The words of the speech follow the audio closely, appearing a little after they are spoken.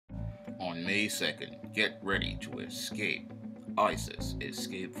On May 2nd, get ready to escape. Isis,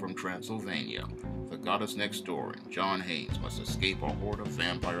 Escape from Transylvania. The goddess next door and John Haynes must escape a horde of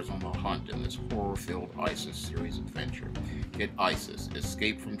vampires on the hunt in this horror-filled Isis series adventure. Get Isis,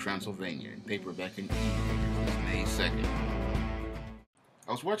 Escape from Transylvania in paperback and e-readers this May 2nd.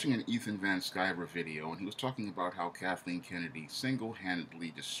 I was watching an Ethan Van Sciver video, and he was talking about how Kathleen Kennedy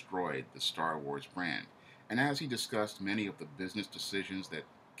single-handedly destroyed the Star Wars brand. And as he discussed many of the business decisions that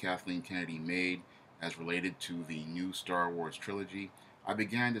Kathleen Kennedy made as related to the new Star Wars trilogy, I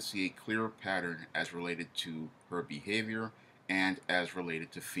began to see a clear pattern as related to her behavior and as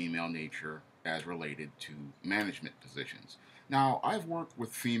related to female nature, as related to management positions. Now, I've worked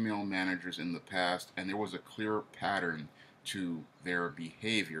with female managers in the past, and there was a clear pattern to their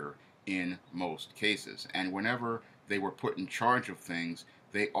behavior in most cases. And whenever they were put in charge of things,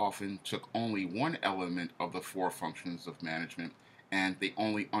 they often took only one element of the four functions of management, and they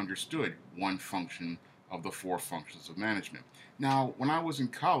only understood one function of the four functions of management. Now, when I was in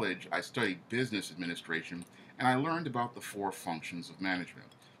college, I studied business administration, and I learned about the four functions of management.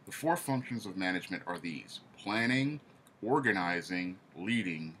 The four functions of management are these: planning, organizing,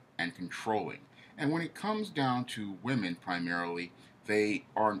 leading, and controlling. And when it comes down to women primarily, they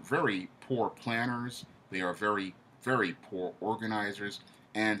are very poor planners, they are very, very poor organizers,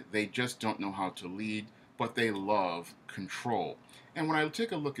 and they just don't know how to lead, but they love control. And when I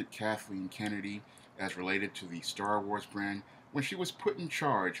take a look at Kathleen Kennedy as related to the Star Wars brand, when she was put in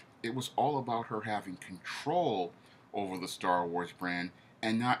charge, it was all about her having control over the Star Wars brand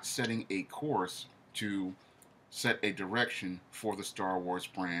and not setting a course to set a direction for the Star Wars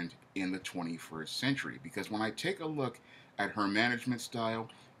brand in the 21st century. Because when I take a look at her management style,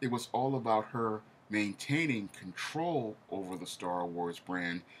 it was all about her maintaining control over the Star Wars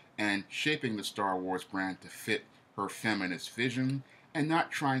brand and shaping the Star Wars brand to fit her feminist vision, and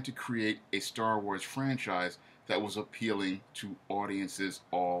not trying to create a Star Wars franchise that was appealing to audiences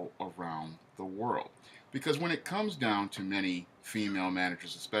all around the world. Because when it comes down to many female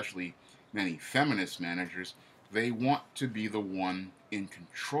managers, especially many feminist managers, they want to be the one in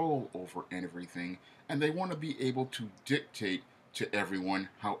control over everything, and they want to be able to dictate to everyone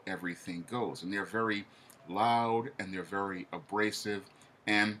how everything goes. And they're very loud, and they're very abrasive,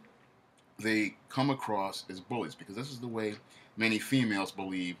 and they come across as bullies, because this is the way many females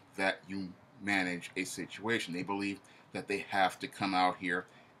believe that you manage a situation. They believe that they have to come out here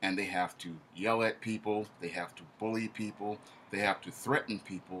and they have to yell at people, they have to bully people, they have to threaten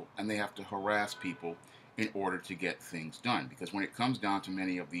people, and they have to harass people in order to get things done. Because when it comes down to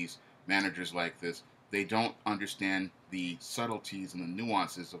many of these managers like this, they don't understand the subtleties and the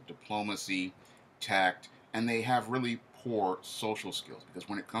nuances of diplomacy, tact, and they have really poor social skills. Because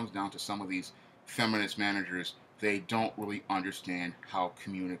when it comes down to some of these feminist managers, they don't really understand how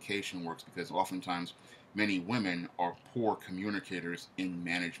communication works, because oftentimes many women are poor communicators in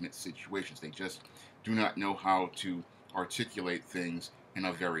management situations. They just do not know how to articulate things in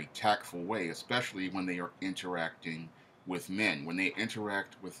a very tactful way, especially when they are interacting with men. When they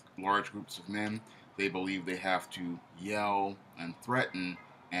interact with large groups of men, they believe they have to yell and threaten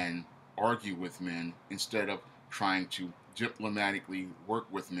and argue with men instead of trying to diplomatically work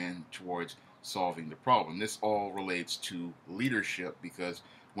with men towards solving the problem. This all relates to leadership, because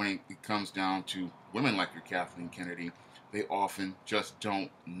when it comes down to women like your Kathleen Kennedy, they often just don't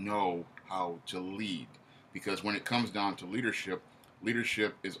know how to lead. Because when it comes down to leadership,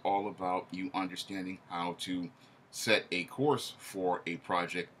 leadership is all about you understanding how to set a course for a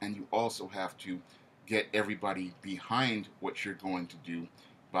project, and you also have to get everybody behind what you're going to do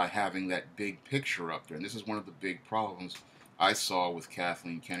by having that big picture up there. And this is one of the big problems I saw with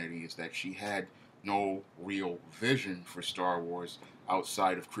Kathleen Kennedy, is that she had no real vision for Star Wars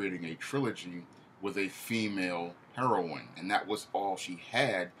outside of creating a trilogy with a female heroine. And that was all she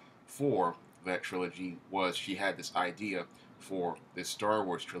had for that trilogy. Was she had this idea for this Star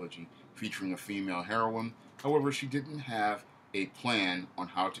Wars trilogy featuring a female heroine. However, she didn't have a plan on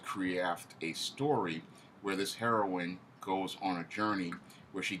how to create a story where this heroine goes on a journey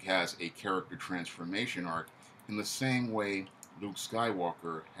where she has a character transformation arc in the same way Luke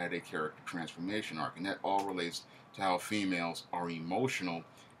Skywalker had a character transformation arc. And that all relates to how females are emotional,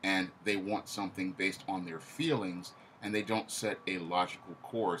 and they want something based on their feelings, and they don't set a logical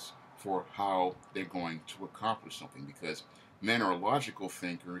course for how they're going to accomplish something. Because men are logical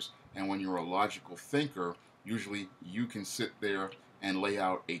thinkers, and when you're a logical thinker, usually you can sit there and lay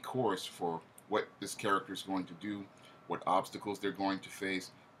out a course for what this character is going to do, what obstacles they're going to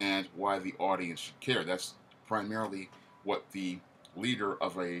face, and why the audience should care. That's primarily what the leader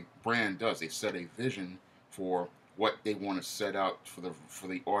of a brand does. They set a vision for what they want to set out for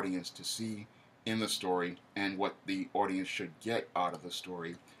the audience to see in the story, and what the audience should get out of the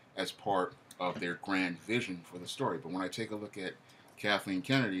story as part of their grand vision for the story. But when I take a look at Kathleen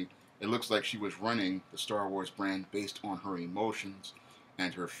Kennedy, it looks like she was running the Star Wars brand based on her emotions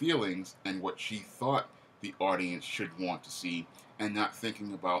and her feelings and what she thought the audience should want to see, and not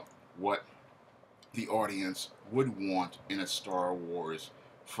thinking about what the audience would want in a Star Wars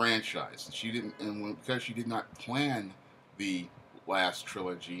franchise. She didn't, and because she did not plan the last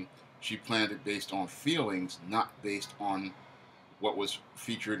trilogy, she planned it based on feelings, not based on what was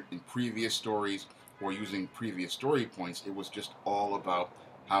featured in previous stories or using previous story points. It was just all about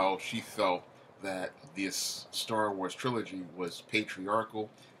how she felt that this Star Wars trilogy was patriarchal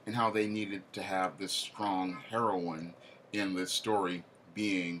and how they needed to have this strong heroine in this story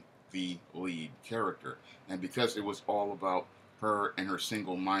being the lead character. And because it was all about her and her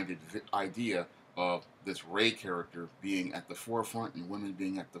single-minded idea of this Rey character being at the forefront and women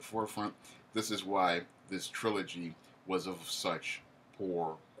being at the forefront, this is why this trilogy was of such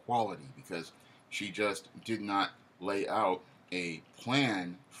poor quality, because she just did not lay out a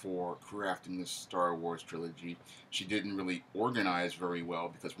plan for crafting this Star Wars trilogy. She didn't really organize very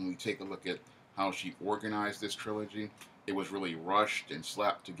well, because when we take a look at how she organized this trilogy, it was really rushed and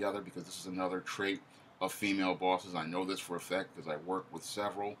slapped together, because this is another trait of female bosses. I know this for a fact because I work with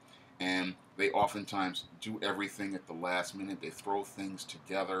several, and they oftentimes do everything at the last minute. They throw things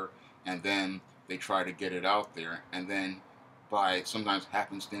together and then they try to get it out there, and then by sometimes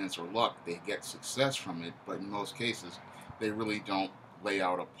happenstance or luck, they get success from it, but in most cases, they really don't lay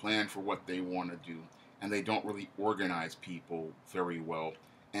out a plan for what they want to do, and they don't really organize people very well,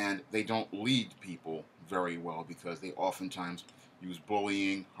 and they don't lead people very well, because they oftentimes use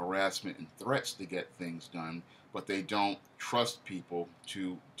bullying, harassment, and threats to get things done, but they don't trust people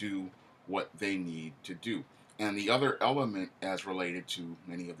to do what they need to do. And the other element, as related to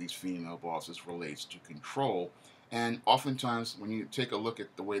many of these female bosses, relates to control. And oftentimes, when you take a look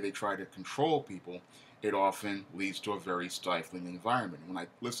at the way they try to control people, it often leads to a very stifling environment. When I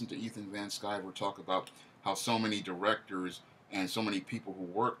listen to Ethan Van Sciver talk about how so many directors and so many people who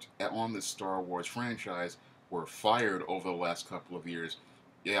worked on this Star Wars franchise were fired over the last couple of years,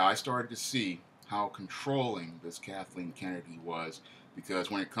 yeah, I started to see how controlling this Kathleen Kennedy was, because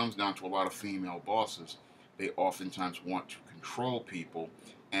when it comes down to a lot of female bosses, they oftentimes want to control people,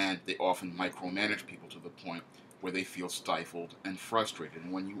 and they often micromanage people to the point where they feel stifled and frustrated.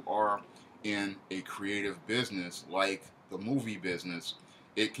 And when you are in a creative business like the movie business,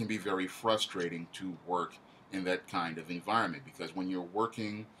 it can be very frustrating to work in that kind of environment, because when you're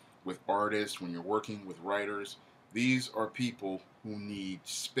working with artists, when you're working with writers, these are people who need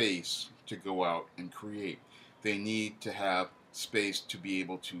space to go out and create. They need to have space to be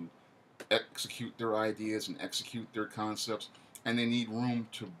able to execute their ideas and execute their concepts, and they need room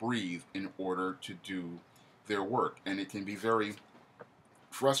to breathe in order to do their work. And it can be very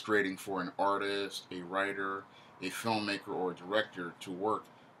frustrating for an artist, a writer, a filmmaker, or a director to work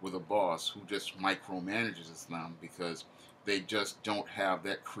with a boss who just micromanages them, because they just don't have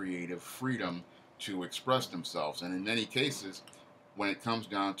that creative freedom to express themselves. And in many cases, when it comes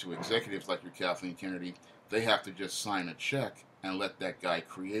down to executives like your Kathleen Kennedy, they have to just sign a check and let that guy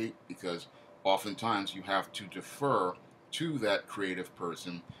create, because oftentimes you have to defer to that creative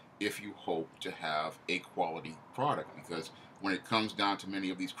person if you hope to have a quality product. Because when it comes down to many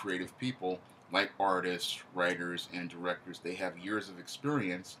of these creative people, like artists, writers, and directors, they have years of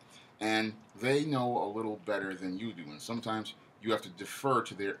experience, and they know a little better than you do. And sometimes you have to defer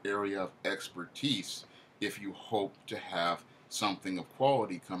to their area of expertise if you hope to have something of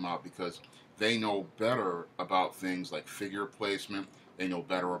quality come out, because they know better about things like figure placement, they know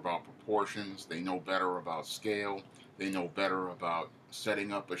better about proportions, they know better about scale, they know better about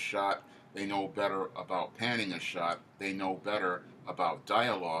setting up a shot, they know better about panning a shot, they know better about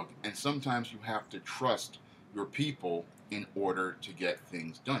dialogue, and sometimes you have to trust your people in order to get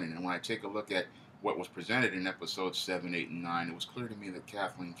things done. And when I take a look at what was presented in episodes 7, 8, and 9, it was clear to me that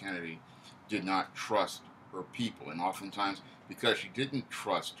Kathleen Kennedy did not trust her people. And oftentimes, because she didn't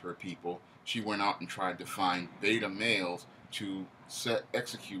trust her people, she went out and tried to find beta males to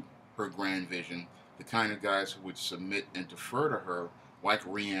execute her grand vision, the kind of guys who would submit and defer to her, like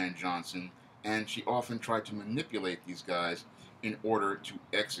Rian Johnson, and she often tried to manipulate these guys in order to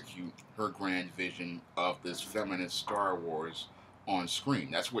execute her grand vision of this feminist Star Wars on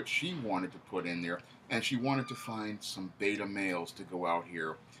screen. That's what she wanted to put in there, and she wanted to find some beta males to go out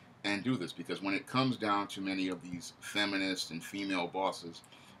here and do this, because when it comes down to many of these feminist and female bosses,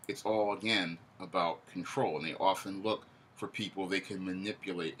 it's all, again, about control, and they often look for people they can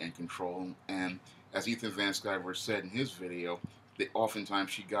manipulate and control, and as Ethan Van Sciver said in his video, that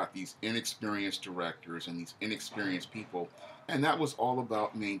oftentimes she got these inexperienced directors and these inexperienced people, and that was all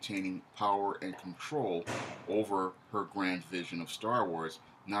about maintaining power and control over her grand vision of Star Wars,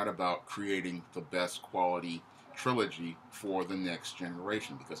 not about creating the best quality trilogy for the next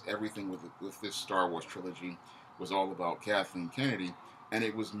generation, because everything with this Star Wars trilogy was all about Kathleen Kennedy, and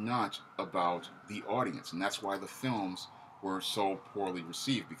it was not about the audience. And that's why the films were so poorly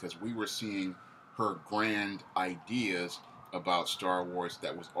received, because we were seeing her grand ideas about Star Wars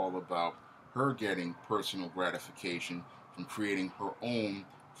that was all about her getting personal gratification from creating her own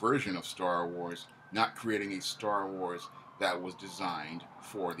version of Star Wars, not creating a Star Wars that was designed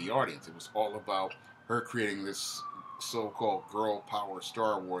for the audience. It was all about her creating this so-called girl power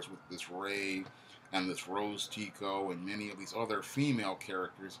Star Wars with this Rey and this Rose Tico and many of these other female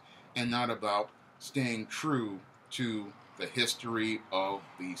characters, and not about staying true to the history of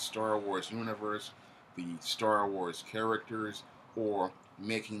the Star Wars universe, the Star Wars characters, or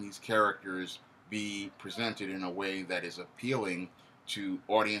making these characters be presented in a way that is appealing to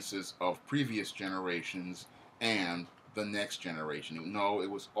audiences of previous generations and the next generation. No, it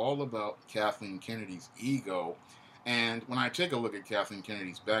was all about Kathleen Kennedy's ego. And when I take a look at Kathleen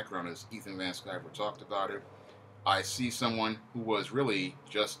Kennedy's background, as Ethan Van Sciver talked about it, I see someone who was really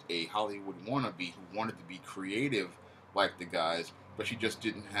just a Hollywood wannabe who wanted to be creative like the guys, but she just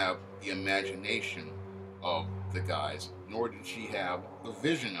didn't have the imagination of the guys, nor did she have the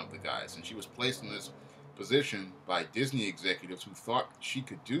vision of the guys. And she was placed in this position by Disney executives who thought she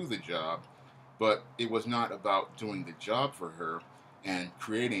could do the job, but it was not about doing the job for her and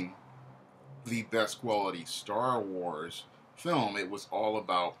creating the best quality Star Wars film. It was all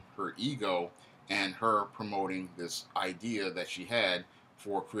about her ego and her promoting this idea that she had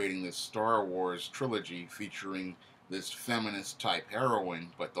for creating this Star Wars trilogy featuring this feminist type heroine,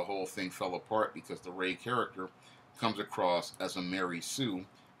 but the whole thing fell apart because the Rey character comes across as a Mary Sue,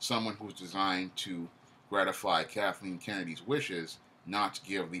 someone who's designed to gratify Kathleen Kennedy's wishes, not to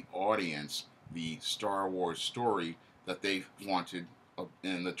give the audience the Star Wars story that they wanted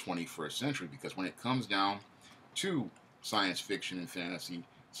in the 21st century. Because when it comes down to science fiction and fantasy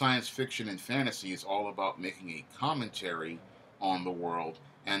is all about making a commentary on the world.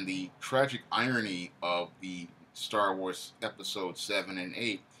 And the tragic irony of the Star Wars Episode 7 and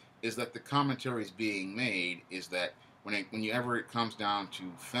 8 is that the commentaries being made is that whenever it comes down to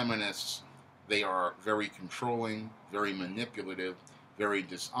feminists, they are very controlling, very manipulative, very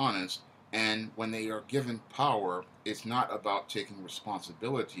dishonest, and when they are given power, it's not about taking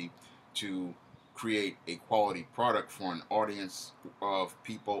responsibility to create a quality product for an audience of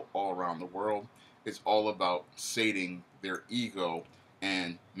people all around the world. It's all about sating their ego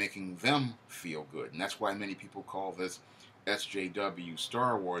and making them feel good. And that's why many people call this SJW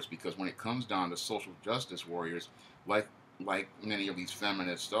Star Wars, because when it comes down to social justice warriors, like many of these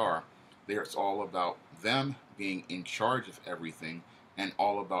feminists are, it's all about them being in charge of everything and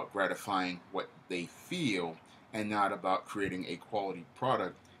all about gratifying what they feel and not about creating a quality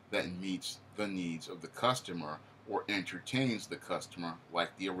product that meets the needs of the customer or entertains the customer like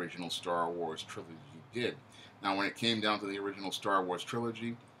the original Star Wars trilogy did. Now, when it came down to the original Star Wars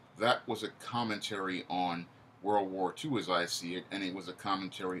trilogy, that was a commentary on World War II as I see it, and it was a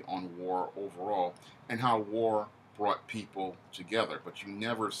commentary on war overall and how war brought people together. But you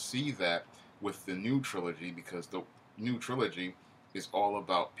never see that with the new trilogy, because the new trilogy is all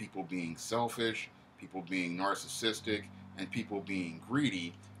about people being selfish, people being narcissistic, and people being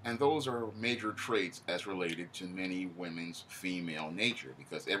greedy. And those are major traits as related to many women's female nature,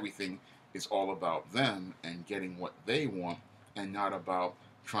 because everything is all about them and getting what they want and not about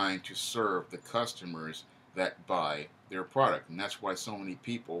trying to serve the customers that buy their product. And that's why so many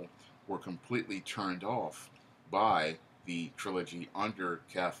people were completely turned off by the trilogy under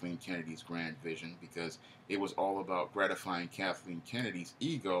Kathleen Kennedy's grand vision, because it was all about gratifying Kathleen Kennedy's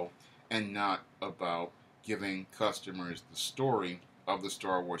ego and not about giving customers the story of the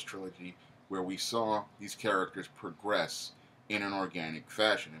Star Wars trilogy, where we saw these characters progress in an organic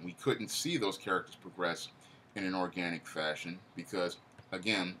fashion. And we couldn't see those characters progress in an organic fashion because,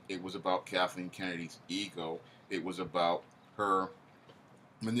 again, it was about Kathleen Kennedy's ego. It was about her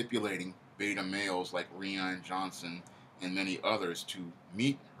manipulating beta males like Rian Johnson and many others to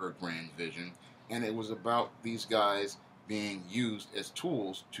meet her grand vision. And it was about these guys being used as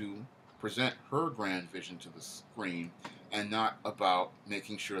tools to present her grand vision to the screen, and not about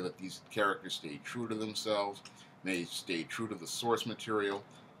making sure that these characters stayed true to themselves, they stayed true to the source material,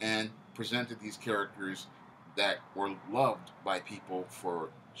 and presented these characters that were loved by people for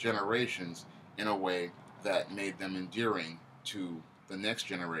generations in a way that made them endearing to the next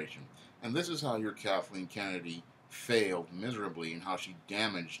generation. And this is how your Kathleen Kennedy failed miserably and how she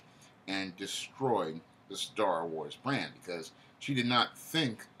damaged and destroyed the Star Wars brand, because she did not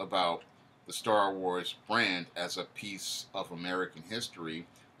think about the Star Wars brand as a piece of American history,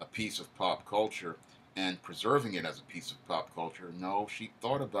 a piece of pop culture, and preserving it as a piece of pop culture. No, she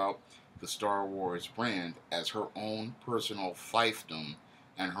thought about the Star Wars brand as her own personal fiefdom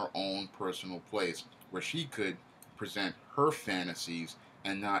and her own personal place where she could present her fantasies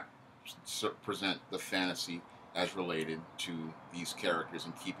and not present the fantasy as related to these characters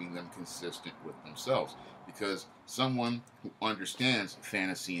and keeping them consistent with themselves. Because someone who understands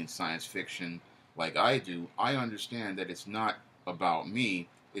fantasy and science fiction like I do, I understand that it's not about me,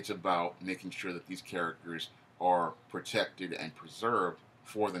 it's about making sure that these characters are protected and preserved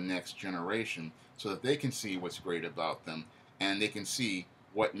for the next generation so that they can see what's great about them and they can see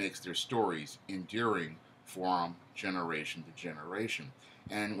what makes their stories enduring from generation to generation.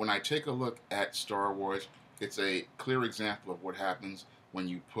 And when I take a look at Star Wars, it's a clear example of what happens when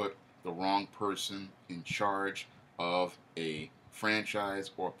you put the wrong person in charge of a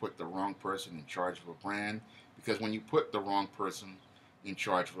franchise or put the wrong person in charge of a brand. Because when you put the wrong person in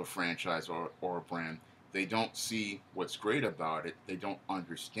charge of a franchise or a brand, they don't see what's great about it, they don't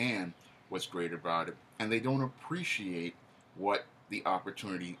understand what's great about it, and they don't appreciate what the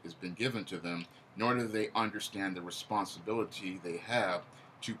opportunity has been given to them, nor do they understand the responsibility they have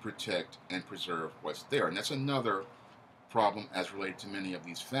to protect and preserve what's there. And that's another problem as related to many of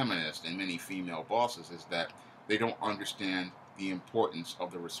these feminists and many female bosses, is that they don't understand the importance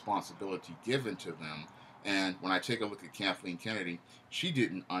of the responsibility given to them. And when I take a look at Kathleen Kennedy, she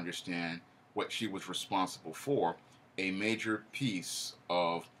didn't understand what she was responsible for, a major piece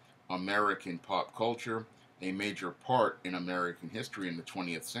of American pop culture, a major part in American history in the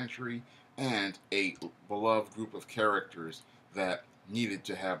 20th century, and a beloved group of characters that needed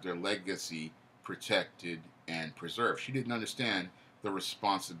to have their legacy protected and preserved. She didn't understand the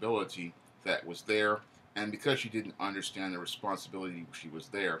responsibility that was there, and because she didn't understand the responsibility she was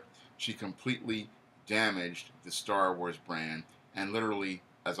there, she completely damaged the Star Wars brand and literally,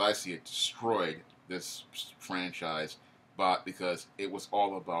 as I see it, destroyed this franchise, but because it was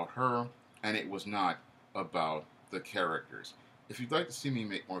all about her and it was not about the characters. If you'd like to see me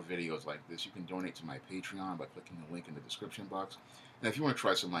make more videos like this, you can donate to my Patreon by clicking the link in the description box. And if you want to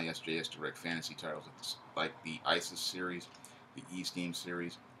try some of my SJS Direct fantasy titles, like the ISIS series, the E-Steam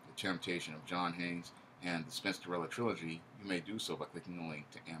series, The Temptation of John Haynes, and the Spinsterella trilogy, you may do so by clicking the link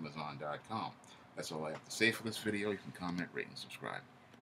to Amazon.com. That's all I have to say for this video. You can comment, rate, and subscribe.